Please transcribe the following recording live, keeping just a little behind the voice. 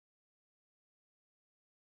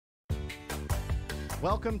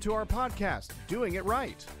Welcome to our podcast, Doing It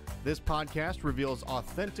Right. This podcast reveals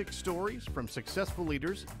authentic stories from successful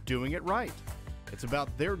leaders doing it right. It's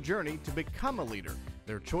about their journey to become a leader,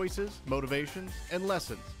 their choices, motivations, and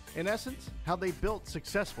lessons. In essence, how they built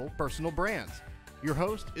successful personal brands. Your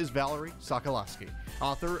host is Valerie Sokolowski,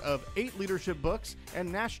 author of 8 leadership books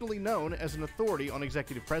and nationally known as an authority on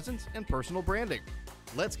executive presence and personal branding.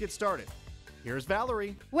 Let's get started. Here's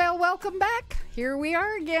Valerie. Well, welcome back. Here we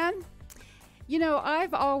are again. You know,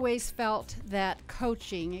 I've always felt that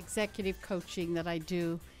coaching, executive coaching that I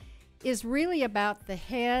do, is really about the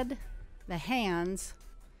head, the hands,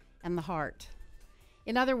 and the heart.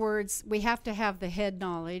 In other words, we have to have the head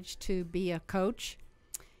knowledge to be a coach.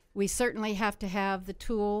 We certainly have to have the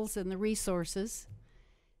tools and the resources,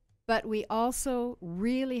 but we also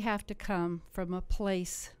really have to come from a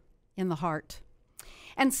place in the heart.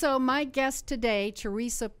 And so my guest today,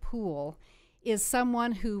 Teresa Pool, is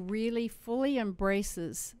someone who really fully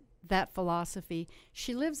embraces that philosophy.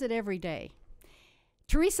 She lives it every day.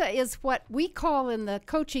 Teresa is what we call in the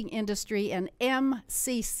coaching industry an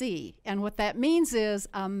MCC, and what that means is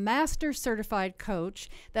a Master Certified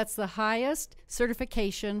Coach. That's the highest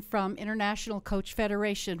certification from International Coach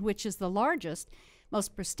Federation, which is the largest,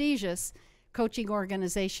 most prestigious coaching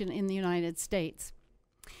organization in the United States.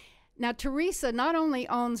 Now, Teresa not only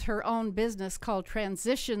owns her own business called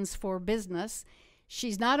Transitions for Business,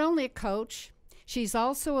 she's not only a coach, she's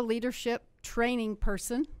also a leadership training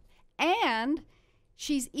person, and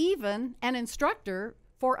she's even an instructor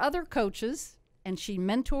for other coaches, and she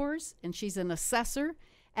mentors, and she's an assessor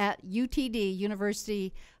at UTD,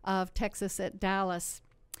 University of Texas at Dallas.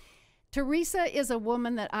 Teresa is a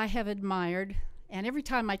woman that I have admired, and every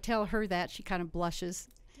time I tell her that, she kind of blushes.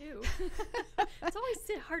 It's always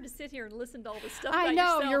hard to sit here and listen to all this stuff. I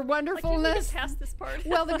know, yourself. your wonderfulness. Like, can we get past this part?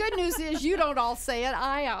 Well, the good news is you don't all say it.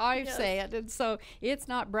 I say it. And so it's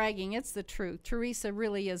not bragging. It's the truth. Teresa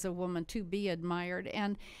really is a woman to be admired.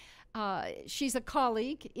 And she's a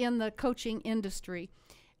colleague in the coaching industry.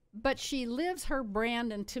 But she lives her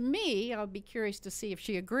brand. And to me, I'll be curious to see if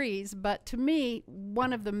she agrees, but to me,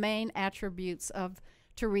 one of the main attributes of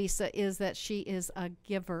Teresa is that she is a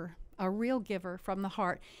giver. A real giver from the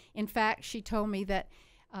heart. In fact, she told me that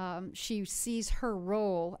she sees her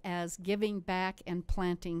role as giving back and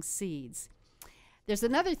planting seeds. There's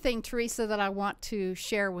another thing, Teresa, that I want to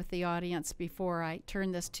share with the audience before I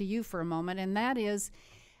turn this to you for a moment, and that is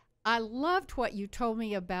I loved what you told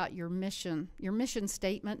me about your mission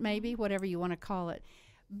statement, maybe, whatever you want to call it.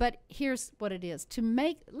 But here's what it is.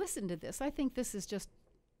 Listen to this. I think this is just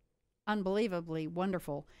unbelievably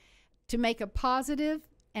wonderful. To make a positive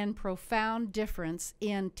and profound difference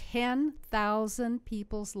in 10,000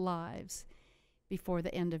 people's lives before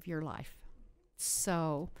the end of your life.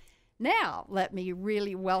 So now let me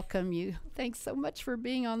really welcome you. Thanks so much for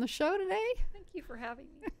being on the show today. Thank you for having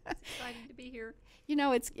me. It's exciting to be here. You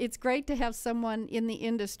know, it's great to have someone in the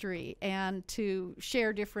industry and to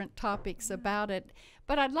share different topics about it.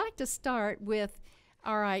 But I'd like to start with,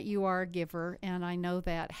 all right, you are a giver, and I know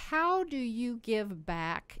that. How do you give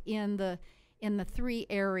back in the 3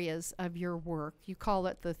 areas of your work? You call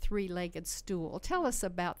it the 3-legged stool. Tell us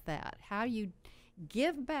about that, how you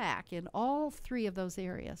give back in all 3 of those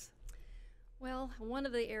areas. Well, one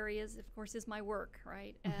of the areas, of course, is my work,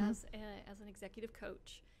 right, as an executive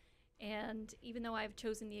coach. And even though I've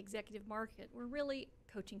chosen the executive market, we're really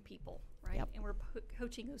coaching people, right? Yep. And we're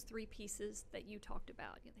coaching those 3 pieces that you talked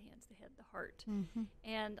about, the hands, the head, the heart.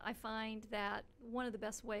 And I find that one of the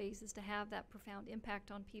best ways is to have that profound impact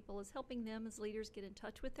on people is helping them as leaders get in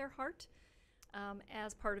touch with their heart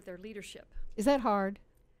as part of their leadership. Is that hard?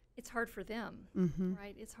 It's hard for them,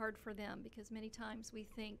 right? It's hard for them because many times we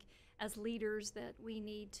think as leaders that we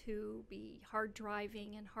need to be hard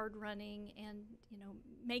driving and hard running and, you know,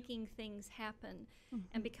 making things happen.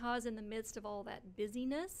 And because in the midst of all that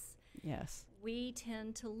busyness, yes, we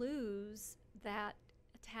tend to lose that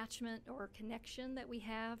attachment or connection that we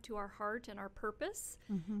have to our heart and our purpose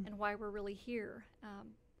and why we're really here,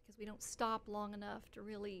 because we don't stop long enough to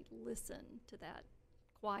really listen to that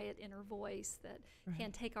quiet inner voice that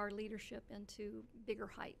can take our leadership into bigger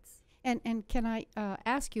heights. And can I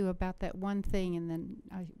ask you about that one thing, and then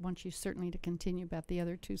I want you certainly to continue about the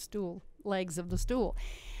other 2 legs of the stool.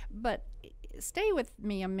 But stay with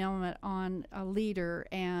me a moment on a leader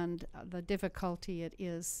and the difficulty it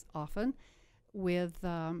is often with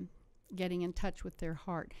getting in touch with their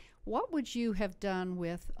heart. What would you have done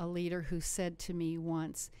with a leader who said to me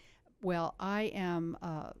once, well, I am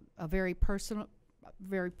a very personal,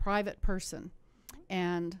 very private person,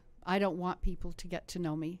 and I don't want people to get to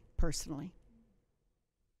know me personally.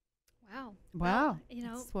 Wow. Wow. Well, you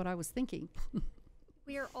know, that's what I was thinking.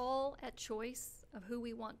 We are all at choice of who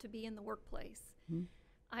we want to be in the workplace. Mm-hmm.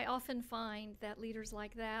 I often find that leaders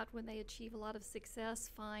like that, when they achieve a lot of success,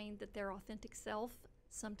 find that their authentic self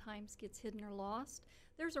sometimes gets hidden or lost.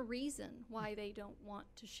 There's a reason why they don't want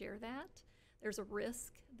to share that. There's a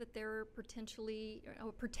risk that they're potentially,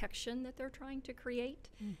 a protection that they're trying to create,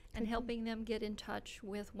 and helping them get in touch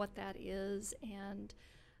with what that is and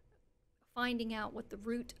finding out what the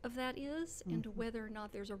root of that is and whether or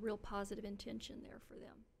not there's a real positive intention there for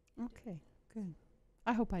them. Okay, good.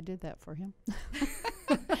 I hope I did that for him.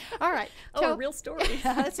 All right. Oh, a real story.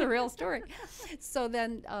 That's a real story. So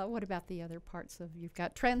then what about the other parts of, you've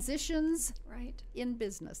got transitions Right. in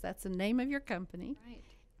business. That's the name of your company. Right.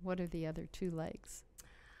 What are the other two legs?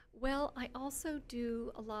 Well, I also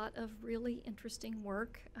do a lot of really interesting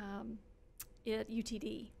work at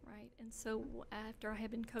UTD, right? And so after I had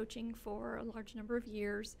been coaching for a large number of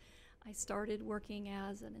years, I started working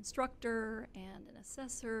as an instructor and an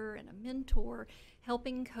assessor and a mentor,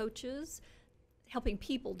 helping coaches, helping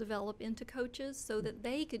people develop into coaches so that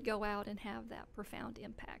they could go out and have that profound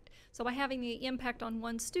impact. So by having the impact on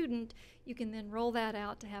one student, you can then roll that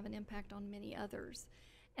out to have an impact on many others.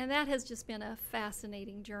 And that has just been a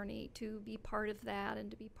fascinating journey to be part of that and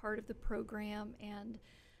to be part of the program. And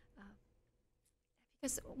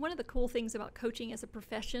because one of the cool things about coaching as a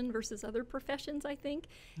profession versus other professions, I think,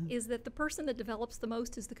 is that the person that develops the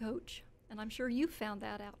most is the coach. And I'm sure you found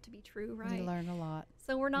that out to be true, right? We learn a lot.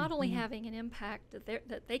 So we're not only having an impact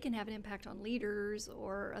that they can have an impact on leaders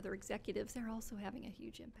or other executives, they're also having a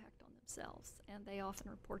huge impact on themselves. And they often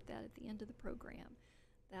report that at the end of the program,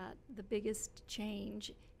 that the biggest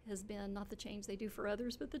change has been not the change they do for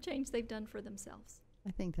others, but the change they've done for themselves. I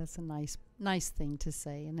think that's a nice thing to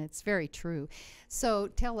say, and it's very true. So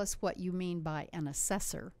tell us what you mean by an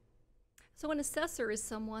assessor. So an assessor is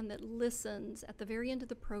someone that listens at the very end of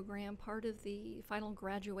the program. Part of the final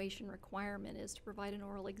graduation requirement is to provide an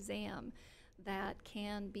oral exam that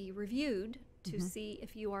can be reviewed to see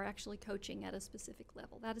if you are actually coaching at a specific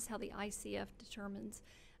level. That is how the ICF determines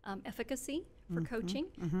efficacy for coaching,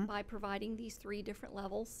 by providing these 3 different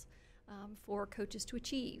levels for coaches to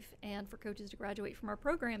achieve. And for coaches to graduate from our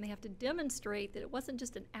program, they have to demonstrate that it wasn't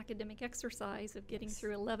just an academic exercise of getting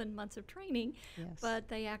through 11 months of training, but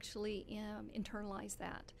they actually internalize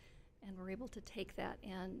that and were able to take that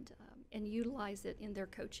and utilize it in their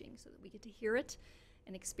coaching, so that we get to hear it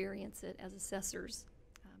and experience it as assessors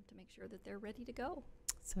to make sure that they're ready to go.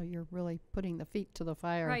 So you're really putting the feet to the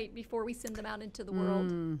fire. Right, before we send them out into the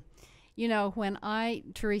world. You know,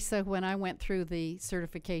 Teresa, when I went through the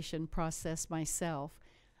certification process myself,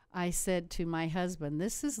 I said to my husband,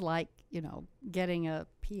 this is like, getting a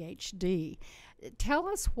PhD. Tell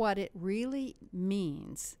us what it really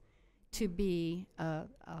means to be a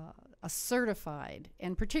certified,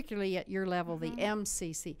 and particularly at your level, the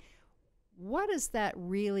MCC. What does that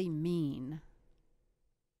really mean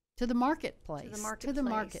to the marketplace? To the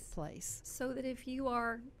marketplace. So that if you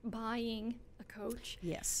are buying a coach,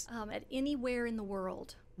 at anywhere in the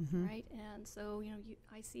world, right? And so,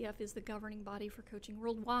 ICF is the governing body for coaching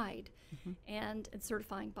worldwide, and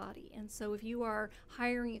certifying body. And so if you are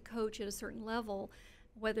hiring a coach at a certain level,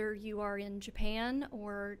 whether you are in Japan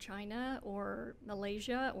or China or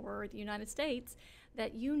Malaysia or the United States,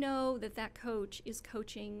 that that coach is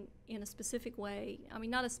coaching in a specific way. I mean,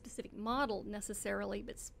 not a specific model necessarily,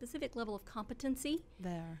 but specific level of competency.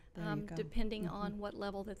 There you go. Depending on what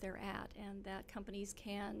level that they're at, and that companies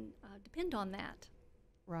can depend on that.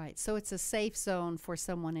 Right. So it's a safe zone for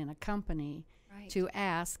someone in a company to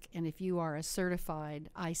ask, and if you are a certified,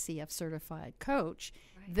 ICF certified coach,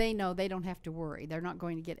 they know they don't have to worry. They're not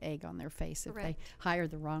going to get egg on their face if they hire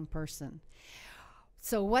the wrong person.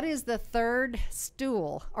 So what is the third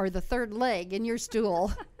stool, or the third leg in your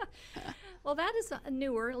stool? Well, that is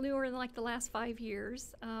newer in like the last 5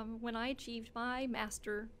 years. When I achieved my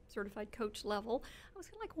master certified coach level, I was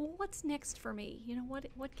kind of like, well, what's next for me?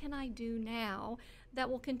 What can I do now that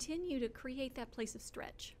will continue to create that place of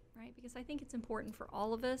stretch, right? Because I think it's important for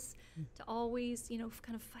all of us to always,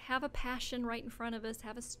 kind of have a passion right in front of us,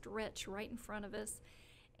 have a stretch right in front of us.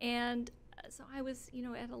 And so I was,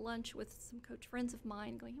 at a lunch with some coach friends of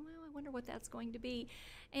mine going, well, I wonder what that's going to be.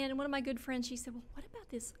 And one of my good friends, she said, well, what about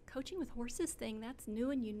this coaching with horses thing? That's new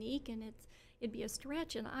and unique, and it'd be a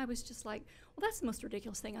stretch. And I was just like, well, that's the most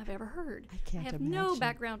ridiculous thing I've ever heard. I have no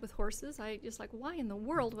background with horses. I just like, why in the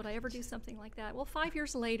world would I ever do something like that? Well, 5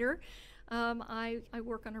 years later, I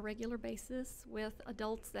work on a regular basis with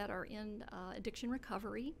adults that are in addiction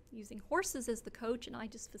recovery, using horses as the coach, and I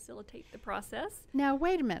just facilitate the process. Now,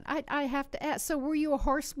 wait a minute. I have to ask. So were you a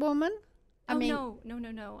horsewoman? I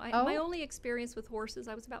mean, no. My only experience with horses,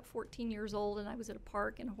 I was about 14 years old, and I was at a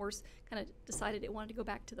park, and a horse kind of decided it wanted to go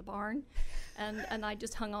back to the barn, and I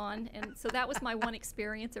just hung on. And so that was my one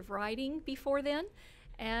experience of riding before then.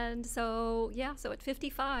 And so, yeah, so at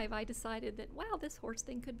 55, I decided that, wow, this horse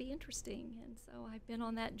thing could be interesting. And so I've been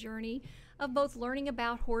on that journey of both learning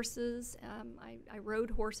about horses. I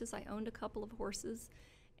rode horses. I owned a couple of horses,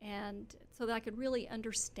 and so that I could really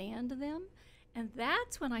understand them. And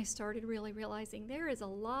that's when I started really realizing there is a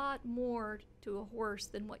lot more to a horse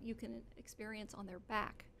than what you can experience on their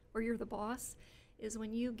back, where you're the boss, is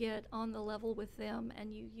when you get on the level with them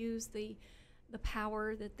and you use the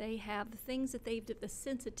power that they have, the things that the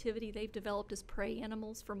sensitivity they've developed as prey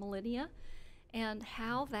animals for millennia, and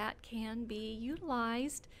how that can be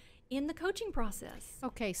utilized in the coaching process.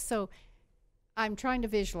 Okay, so I'm trying to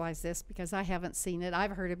visualize this because I haven't seen it.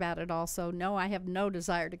 I've heard about it also. No, I have no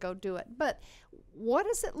desire to go do it. But what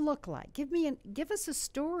does it look like? Give us a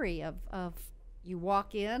story of you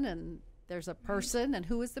walk in and there's a person, and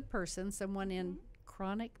who is the person? Someone in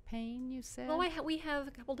chronic pain, you said? Well, we have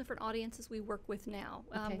a couple different audiences we work with now.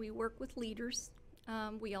 Okay. We work with leaders.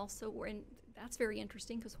 We also, and that's very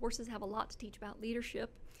interesting because horses have a lot to teach about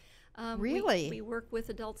leadership. Really? We work with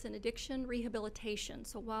adults in addiction rehabilitation.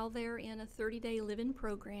 So while they're in a 30-day live-in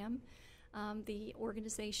program, the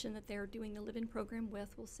organization that they're doing the live-in program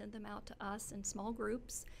with will send them out to us in small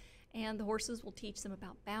groups, and the horses will teach them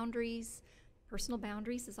about boundaries. Personal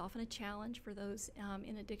boundaries is often a challenge for those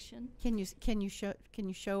in addiction. Can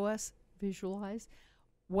you show us, visualize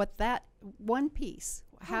what that one piece?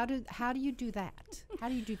 How do you do that? How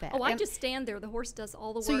do you do that? Oh, I just stand there. The horse does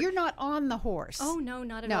all the work. So you're not on the horse? Oh, no,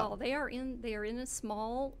 not at all. They are in a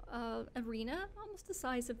small arena, almost the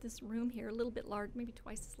size of this room here, a little bit large, maybe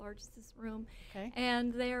twice as large as this room. Okay.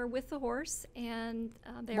 And they're with the horse, and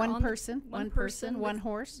they're one person, one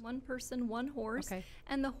horse. One person, one horse. Okay.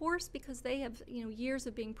 And the horse, because they have years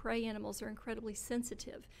of being prey animals, are incredibly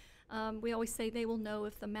sensitive. We always say they will know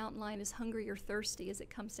if the mountain lion is hungry or thirsty as it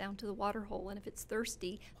comes down to the water hole. And if it's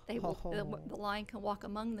thirsty, the lion can walk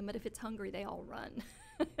among them. But if it's hungry, they all run.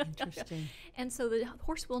 Interesting. And so the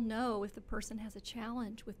horse will know if the person has a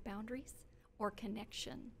challenge with boundaries or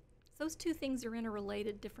connection. Those two things are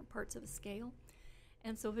interrelated, different parts of a scale.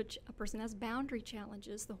 And so if a person has boundary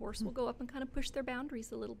challenges, the horse will go up and kind of push their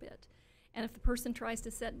boundaries a little bit. And if the person tries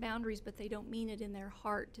to set boundaries but they don't mean it in their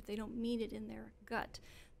heart, if they don't mean it in their gut,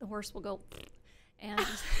 the horse will go and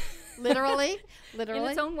literally in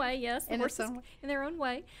its own way, yes, the horse in their own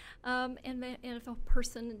way. And if a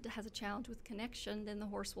person has a challenge with connection, then the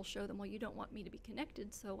horse will show them, well, you don't want me to be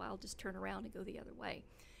connected, so I'll just turn around and go the other way.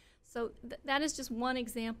 So that is just one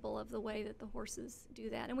example of the way that the horses do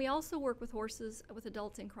that. And we also work with horses with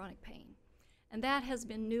adults in chronic pain. And that has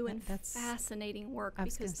been new and fascinating work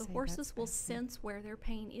because the horses will sense where their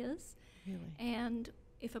pain is. Really? And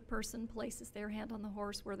if a person places their hand on the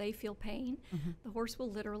horse where they feel pain, the horse will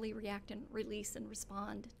literally react and release and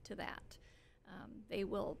respond to that. They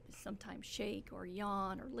will sometimes shake or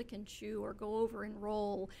yawn or lick and chew or go over and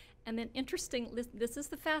roll. And then this is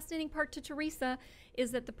the fascinating part to Teresa,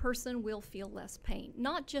 is that the person will feel less pain.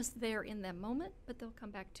 Not just there in that moment, but they'll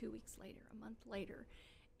come back 2 weeks later, a month later,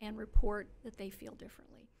 and report that they feel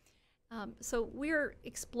differently. So we're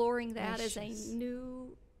exploring that as a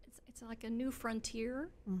new, it's like a new frontier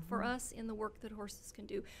for us in the work that horses can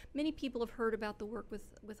do. Many people have heard about the work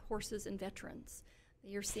with horses and veterans.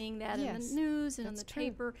 You're seeing that in the news and in the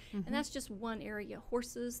paper, and that's just one area.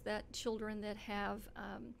 Horses, children that have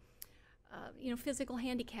physical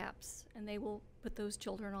handicaps, and they will put those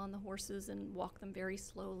children on the horses and walk them very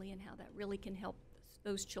slowly, and how that really can help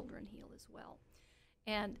those children heal as well.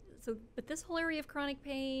 And so, but this whole area of chronic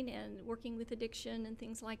pain and working with addiction and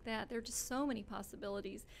things like that, there are just so many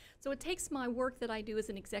possibilities. So it takes my work that I do as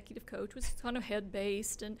an executive coach, which is kind of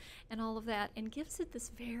head-based and all of that, and gives it this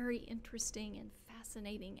very interesting and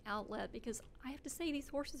fascinating outlet, because I have to say these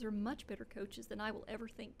horses are much better coaches than I will ever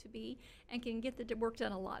think to be, and can get the work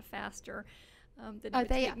done a lot faster than it would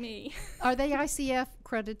take me. Are they ICF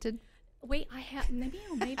accredited? Wait, maybe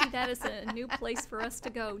that is a new place for us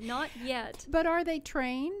to go. Not yet. But are they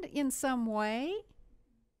trained in some way?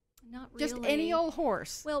 Not really. Just any old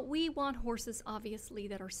horse? Well, we want horses, obviously,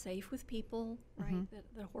 that are safe with people, right?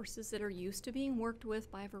 The horses that are used to being worked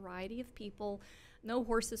with by a variety of people. No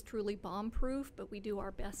horse is truly bomb-proof, but we do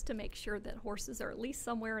our best to make sure that horses are at least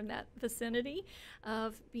somewhere in that vicinity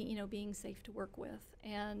of being safe to work with.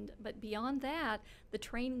 But beyond that, the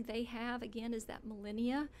training they have, again, is that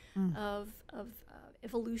millennia of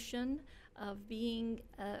evolution, of being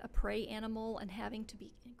a prey animal and having to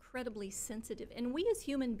be incredibly sensitive. And we as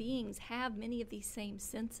human beings have many of these same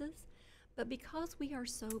senses, But because we are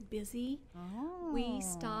so busy, we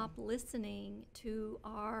stop listening to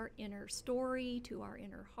our inner story, to our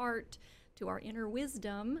inner heart, to our inner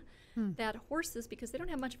wisdom that horses, because they don't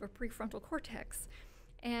have much of a prefrontal cortex.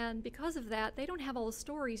 And because of that, they don't have all the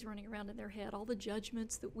stories running around in their head, all the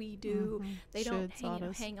judgments that we do. They don't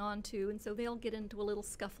hang on to. And so they'll get into a little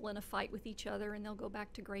scuffle and a fight with each other, and they'll go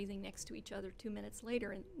back to grazing next to each other 2 minutes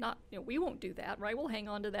later. And we won't do that, right? We'll hang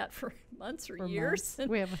on to that for months or years.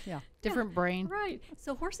 We have different brain. Right.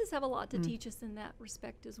 So horses have a lot to teach us in that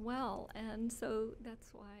respect as well. And so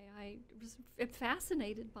that's why I was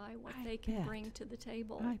fascinated by what they can bring to the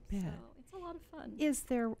table. I bet. So it's a lot of fun. Is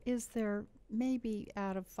there maybe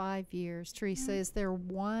out of 5 years, Teresa, is there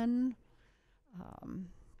one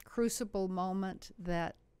crucible moment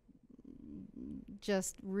that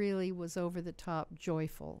just really was over the top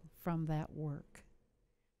joyful from that work?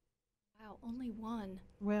 Wow, only one.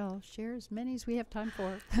 Well, share as many as we have time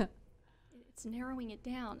for. It's narrowing it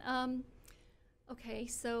down. Okay,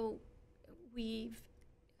 so we've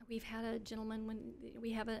had a gentleman, when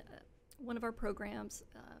we have one of our programs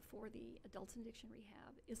for the adults in addiction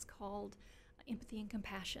rehab is called Empathy and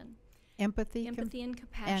Compassion. Empathy and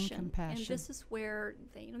compassion. And this is where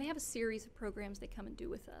they have a series of programs they come and do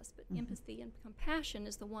with us. But Empathy and Compassion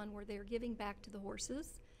is the one where they're giving back to the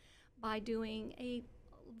horses by doing a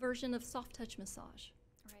version of soft touch massage,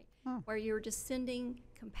 right? Where you're just sending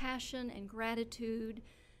compassion and gratitude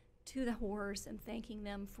to the horse and thanking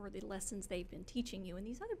them for the lessons they've been teaching you in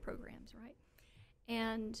these other programs, right?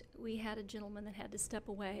 And we had a gentleman that had to step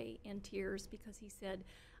away in tears because he said,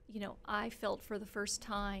 I felt for the first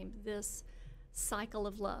time this cycle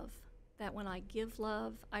of love, that when I give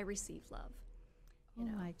love, I receive love.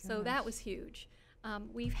 My so that was huge.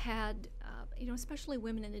 We've had, especially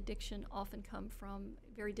women in addiction often come from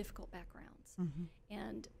very difficult backgrounds.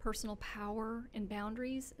 And personal power and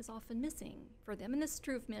boundaries is often missing for them. And this is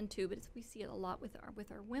true of men too, but we see it a lot with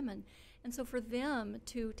our women. And so for them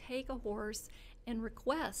to take a horse and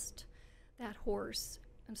request that horse,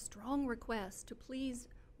 a strong request to please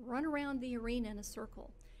run around the arena in a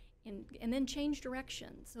circle and then change direction.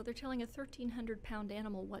 So they're telling a 1,300-pound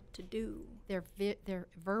animal what to do. They're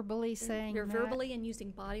verbally saying They're that? verbally and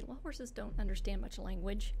using body. Well, horses don't understand much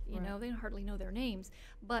language. They hardly know their names.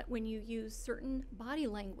 But when you use certain body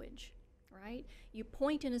language, right, you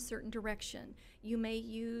point in a certain direction. You may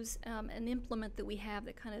use an implement that we have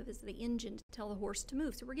that kind of is the engine to tell the horse to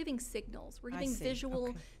move. So we're giving signals. We're giving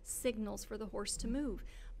visual signals for the horse to move.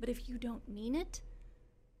 But if you don't mean it,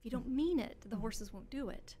 the horses won't do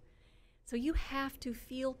it. So you have to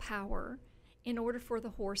feel power in order for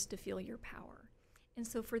the horse to feel your power. And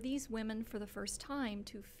so for these women, for the first time,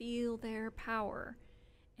 to feel their power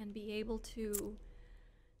and be able to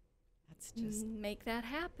make that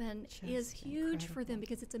happen is huge for them,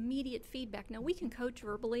 because it's immediate feedback. Now, we can coach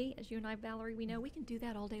verbally, as you and I, Valerie, we know we can do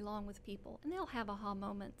that all day long with people, and they'll have aha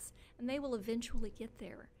moments, and they will eventually get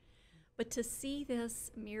there. But to see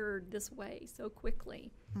this mirrored this way so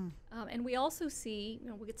quickly, and we also see,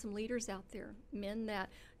 we get some leaders out there, men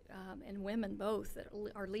that, and women both, that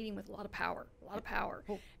are leading with a lot of power,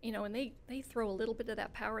 and they throw a little bit of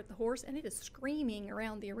that power at the horse, and it is screaming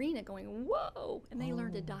around the arena going, whoa, and they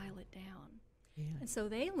learn to dial it down. Yeah. And so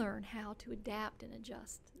they learn how to adapt and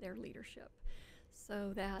adjust their leadership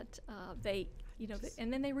so that they,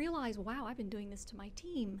 and then they realize, wow, I've been doing this to my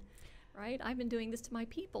team. Right? I've been doing this to my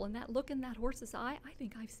people, and that look in that horse's eye, I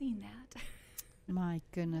think I've seen that. My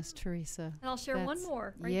goodness, Teresa. And I'll share one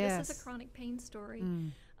more, right? Yes. This is a chronic pain story.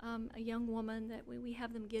 A young woman that we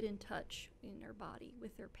have them get in touch in their body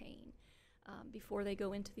with their pain before they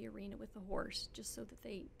go into the arena with the horse, just so that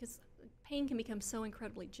because pain can become so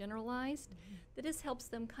incredibly generalized that this helps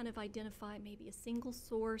them kind of identify maybe a single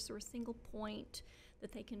source or a single point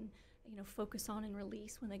that they can focus on and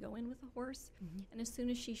release when they go in with the horse. And as soon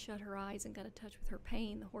as she shut her eyes and got in touch with her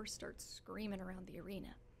pain, the horse starts screaming around the arena,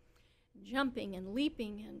 jumping and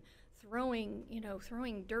leaping and throwing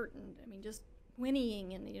dirt and, just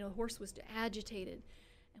whinnying, and, the horse was agitated.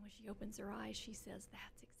 And when she opens her eyes, she says,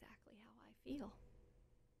 that's exactly how I feel.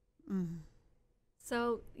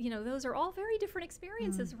 So, those are all very different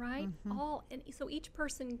experiences, right? And so each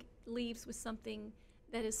person leaves with something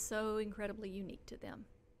that is so incredibly unique to them.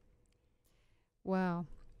 Wow.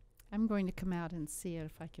 I'm going to come out and see it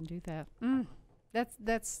if I can do that.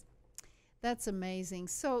 That's amazing.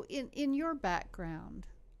 So in your background,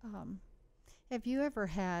 have you ever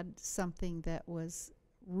had something that was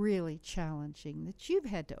really challenging that you've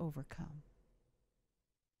had to overcome?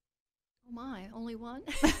 Oh my, only one?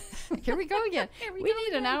 Here we go again. We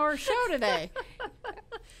need an hour show today.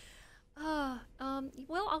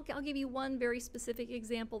 Well, I'll give you one very specific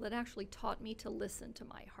example that actually taught me to listen to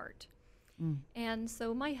my heart. And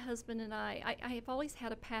so my husband and I have always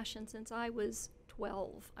had a passion since I was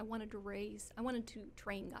 12. I wanted to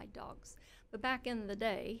train guide dogs. But back in the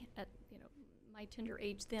day, at my tender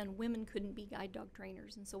age then, women couldn't be guide dog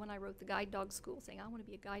trainers. And so when I wrote the guide dog school saying, I want to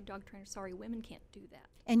be a guide dog trainer, sorry, women can't do that.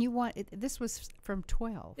 And this was from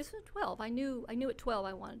 12? This was 12. I knew at 12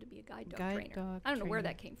 I wanted to be a guide dog trainer. I don't know where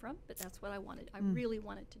that came from, but that's what I wanted. I really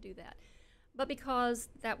wanted to do that. But because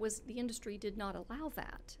the industry did not allow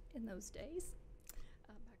that in those days,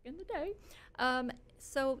 back in the day,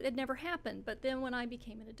 so it never happened. But then when I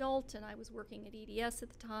became an adult and I was working at EDS at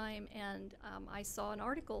the time, and I saw an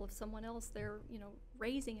article of someone else there,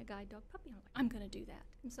 raising a guide dog puppy, and I'm like, I'm going to do that.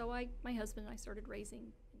 And so my husband and I started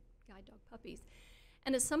raising guide dog puppies.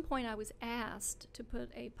 And at some point I was asked to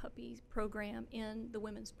put a puppy program in the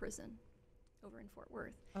women's prison over in Fort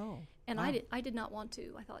Worth. Oh. And wow. I did not want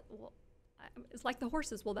to. I thought, well, it's like the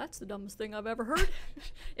horses. Well, that's the dumbest thing I've ever heard.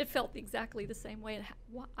 It felt exactly the same way. And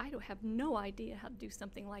I don't have no idea how to do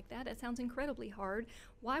something like that. It sounds incredibly hard.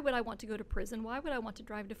 Why would I want to go to prison? Why would I want to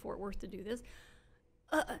drive to Fort Worth to do this?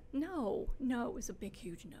 No. It was a big,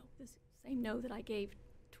 huge no. This same no that I gave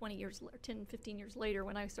 10, 15 years later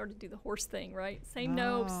when I started to do the horse thing, right? Same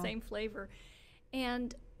no, same flavor.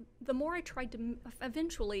 And the more I tried to,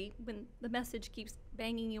 eventually, when the message keeps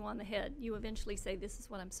banging you on the head, you eventually say, this is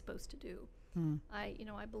what I'm supposed to do.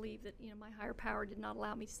 I believe that, my higher power did not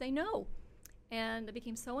allow me to say no. And I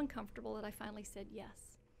became so uncomfortable that I finally said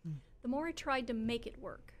yes. The more I tried to make it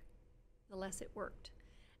work, the less it worked.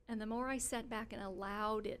 And the more I sat back and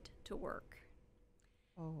allowed it to work,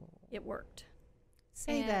 it worked.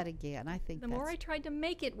 Say that again. I think the more I tried to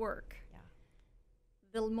make it work,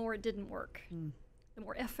 the more it didn't work. The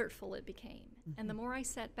more effortful it became. And the more I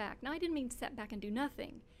sat back. Now, I didn't mean sat back and do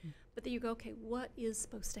nothing, but that you go, okay, what is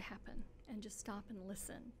supposed to happen? And just stop and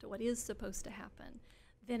listen to what is supposed to happen.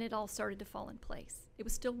 Then it all started to fall in place. It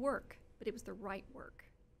was still work, but it was the right work.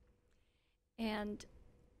 And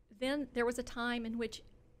then there was a time in which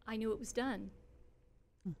I knew it was done.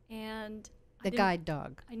 And the guide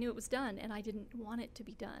dog. I knew it was done, and I didn't want it to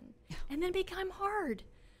be done. And then it became hard.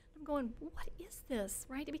 I'm going, what is this,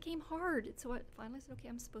 right? It became hard. So I finally said, okay,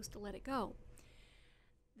 I'm supposed to let it go.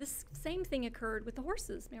 This same thing occurred with the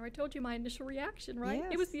horses. Remember, I told you my initial reaction, right?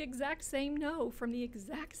 Yes. It was the exact same no from the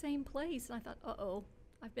exact same place. And I thought, uh-oh,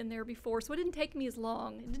 I've been there before. So it didn't take me as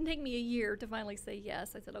long. It didn't take me a year to finally say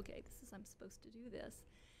yes. I said, okay, I'm supposed to do this.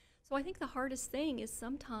 So I think the hardest thing is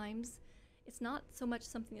sometimes it's not so much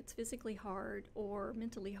something that's physically hard or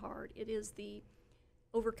mentally hard. It is the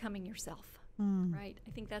overcoming yourself. Right?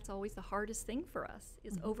 I think that's always the hardest thing for us,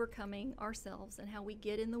 is overcoming ourselves and how we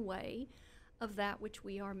get in the way of that which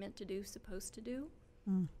we are meant to do, supposed to do.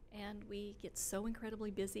 And we get so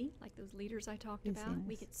incredibly busy, like those leaders I talked about.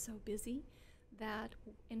 We get so busy that,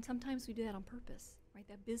 and sometimes we do that on purpose, right?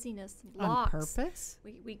 That busyness blocks. On purpose?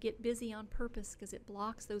 We get busy on purpose because it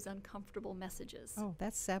blocks those uncomfortable messages. Oh,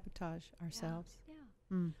 that's sabotage ourselves.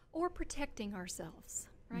 Yeah. Or protecting ourselves.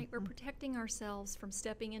 Right? We're protecting ourselves from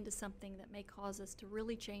stepping into something that may cause us to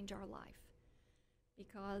really change our life.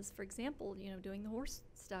 Because, for example, doing the horse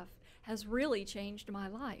stuff has really changed my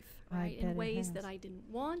life, right? In ways that I didn't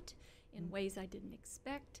want, in ways I didn't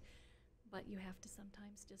expect. But you have to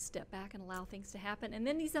sometimes just step back and allow things to happen. And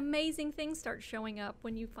then these amazing things start showing up.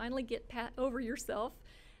 When you finally get over yourself,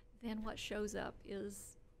 then what shows up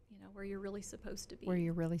is, where you're really supposed to be. Where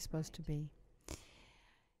you're really supposed to be.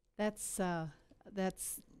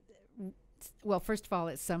 Well, first of all,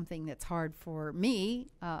 it's something that's hard for me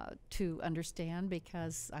to understand,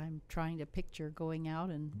 because I'm trying to picture going out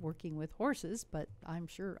and working with horses, but I'm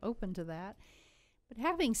sure open to that. But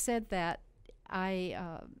having said that, I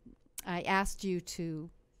asked you to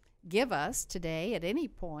give us today at any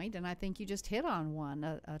point, and I think you just hit on one,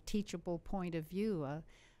 a teachable point of view,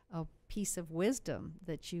 a piece of wisdom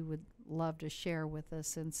that you would love to share with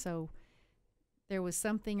us. And so there was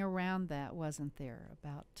something around that, wasn't there,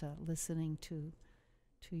 about listening to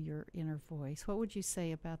your inner voice. What would you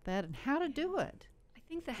say about that, and how to do it? I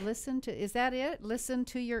think that is that it? Listen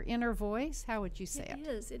to your inner voice? How would you say it?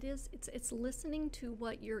 It is. It's listening to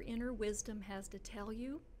what your inner wisdom has to tell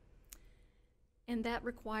you, and that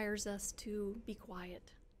requires us to be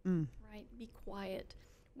quiet, right? Be quiet.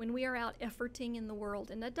 When we are out efforting in the world,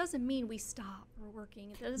 and that doesn't mean we stop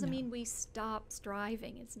working. It doesn't mean we stop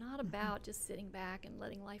striving. It's not about just sitting back and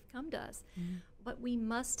letting life come to us. But we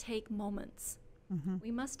must take moments.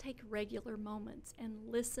 We must take regular moments and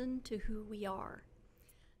listen to who we are.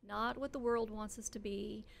 Not what the world wants us to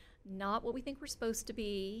be, not what we think we're supposed to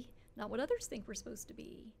be, not what others think we're supposed to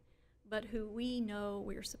be, but who we know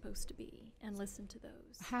we're supposed to be, and listen to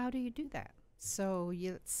those. How do you do that? So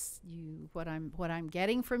what I'm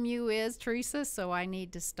getting from you is, Teresa, so I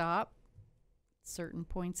need to stop certain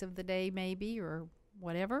points of the day maybe, or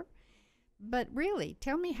whatever. But really,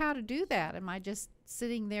 tell me how to do that. Am I just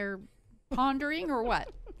sitting there pondering or what?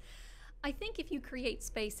 I think if you create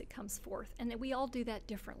space, it comes forth. And we all do that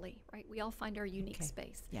differently, right? We all find our unique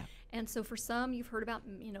space. Yeah. And so for some, you've heard about,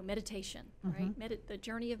 meditation, right? The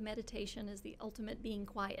journey of meditation is the ultimate being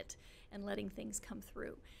quiet and letting things come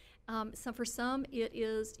through. So for some, it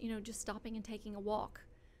is, just stopping and taking a walk.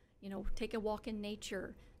 Take a walk in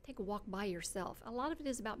nature. Take a walk by yourself. A lot of it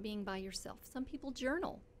is about being by yourself. Some people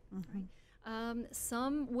journal, right?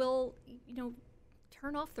 Some will,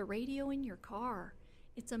 turn off the radio in your car.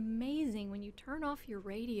 It's amazing when you turn off your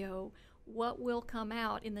radio, what will come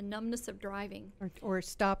out in the numbness of driving. Or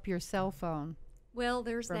stop your cell phone. Well,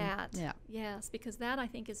 there's that. Yeah. Yes, because that, I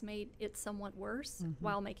think, has made it somewhat worse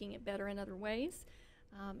while making it better in other ways.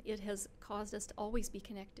 It has caused us to always be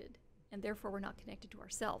connected, and therefore we're not connected to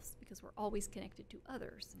ourselves because we're always connected to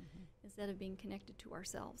others instead of being connected to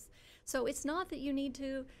ourselves. So it's not that you need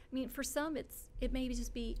to, for some it may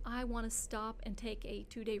just be, I want to stop and take a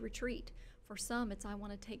 2-day retreat. For some, it's I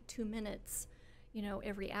want to take 2 minutes,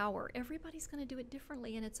 every hour. Everybody's going to do it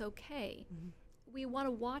differently, and it's okay. We want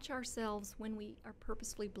to watch ourselves when we are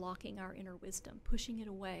purposefully blocking our inner wisdom, pushing it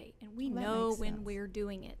away, and we know when we're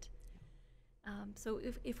doing it. So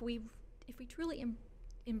if we truly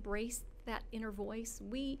embrace that inner voice,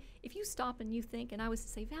 if you stop and you think, and I was to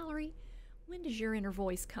say, Valerie, when does your inner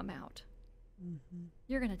voice come out?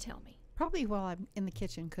 You're going to tell me. Probably while I'm in the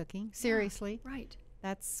kitchen cooking. Seriously. Yeah, right.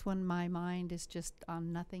 That's when my mind is just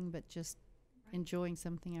on nothing but just enjoying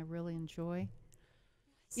something I really enjoy.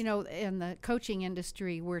 In the coaching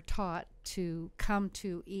industry, we're taught to come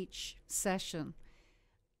to each session.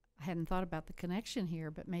 I hadn't thought about the connection here,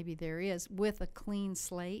 but maybe there is, with a clean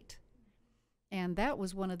slate. And that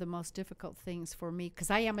was one of the most difficult things for me, because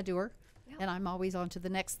I am a doer, and I'm always on to the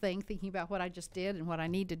next thing, thinking about what I just did and what I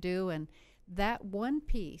need to do. And that one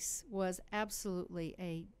piece was absolutely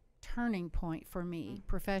a turning point for me,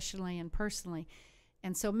 professionally and personally.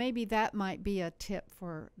 And so maybe that might be a tip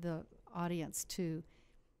for the audience, to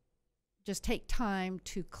just take time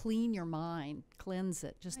to clean your mind, cleanse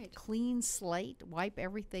it, just clean slate, wipe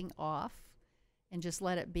everything off, and just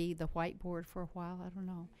let it be the whiteboard for a while. I don't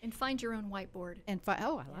know. And find your own whiteboard. And I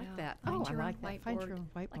like that. Find I like that. Find your own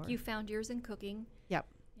whiteboard. Like you found yours in cooking. Yep.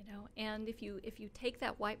 And if you take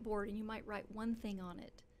that whiteboard and you might write one thing on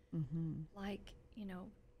it, like,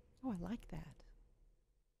 oh, I like that.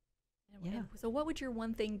 So what would your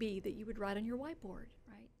one thing be that you would write on your whiteboard,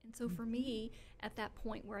 right? And so for me, at that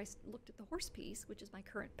point where I looked at the horse piece, which is my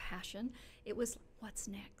current passion, it was, what's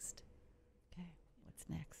next? Okay, what's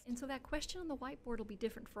next? And so that question on the whiteboard will be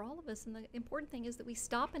different for all of us. And the important thing is that we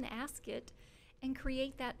stop and ask it and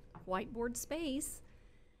create that whiteboard space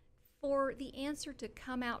for the answer to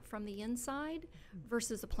come out from the inside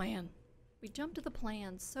versus a plan. We jump to the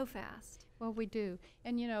plan so fast. Well, we do.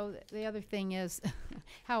 And, the other thing is,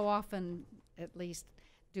 how often, at least,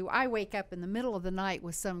 do I wake up in the middle of the night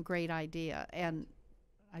with some great idea, and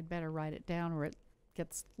I'd better write it down or it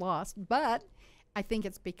gets lost. But I think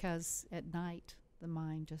it's because at night the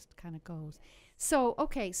mind just kind of goes. So,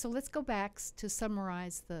 okay, so let's go back to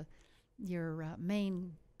summarize your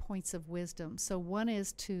main points of wisdom. So one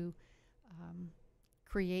is to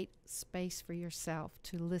create space for yourself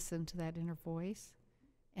to listen to that inner voice.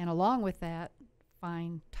 And along with that,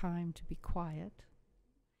 find time to be quiet.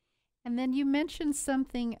 And then you mentioned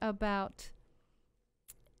something about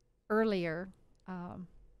earlier,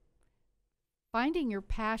 finding your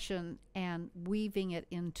passion and weaving it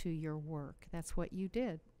into your work. That's what you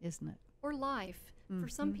did, isn't it? Or life. For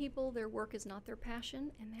some people, their work is not their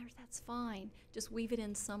passion, and that's fine. Just weave it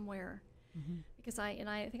in somewhere. Because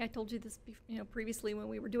I think I told you this previously when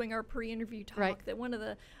we were doing our pre-interview talk, that one of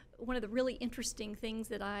the really interesting things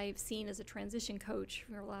that I've seen as a transition coach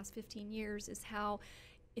for the last 15 years is how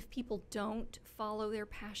if people don't follow their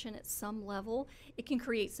passion at some level, it can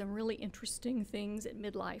create some really interesting things at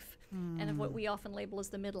midlife and of what we often label as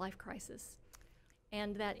the midlife crisis.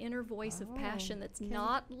 And that inner voice of passion that's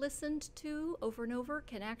not listened to over and over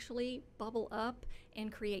can actually bubble up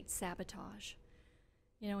and create sabotage.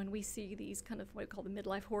 And we see these kind of what we call the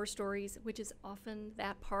midlife horror stories, which is often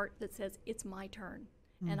that part that says, it's my turn,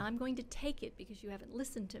 and I'm going to take it because you haven't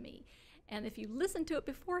listened to me. And if you listen to it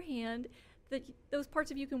beforehand, those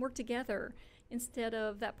parts of you can work together instead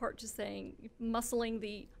of that part just saying, muscling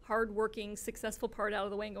the hardworking, successful part out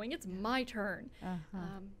of the way and going, it's my turn.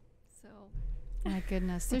 My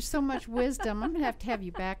goodness, there's so much wisdom. I'm going to have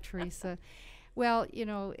you back, Teresa. Well, you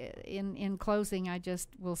know, in closing, I just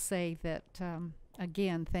will say that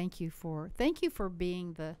again, thank you for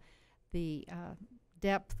being the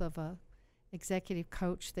depth of a executive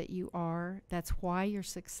coach that you are. That's why you're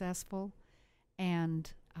successful.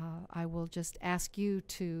 And I will just ask you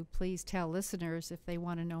to please tell listeners, if they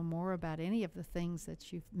want to know more about any of the things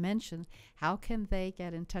that you've mentioned, how can they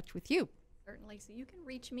get in touch with you? Certainly. So you can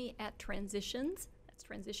reach me at Transitions. That's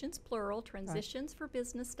Transitions plural,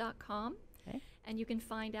 transitionsforbusiness.com. Okay. And you can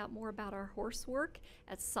find out more about our horse work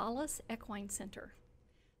at Solace Equine Center.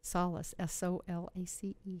 Solace, Solace,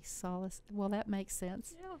 Solace. Well, that makes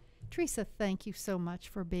sense. Yeah. Teresa, thank you so much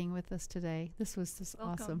for being with us today. This was just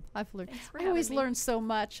Welcome. awesome. I've learned. Thanks for I always having me. learn so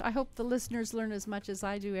much. I hope the listeners learn as much as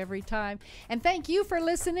I do every time. And thank you for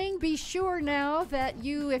listening. Be sure now that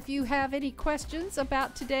if you have any questions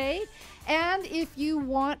about today, and if you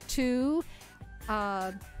want to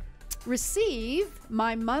receive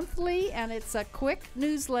my monthly, and it's a quick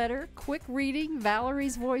newsletter, quick reading,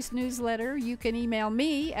 Valerie's Voice newsletter, you can email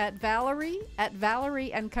me at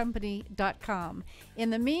valerieandcompany.com. In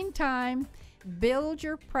the meantime, build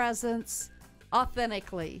your presence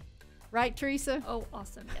authentically. Right, Teresa? Oh,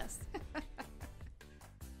 awesome. Yes.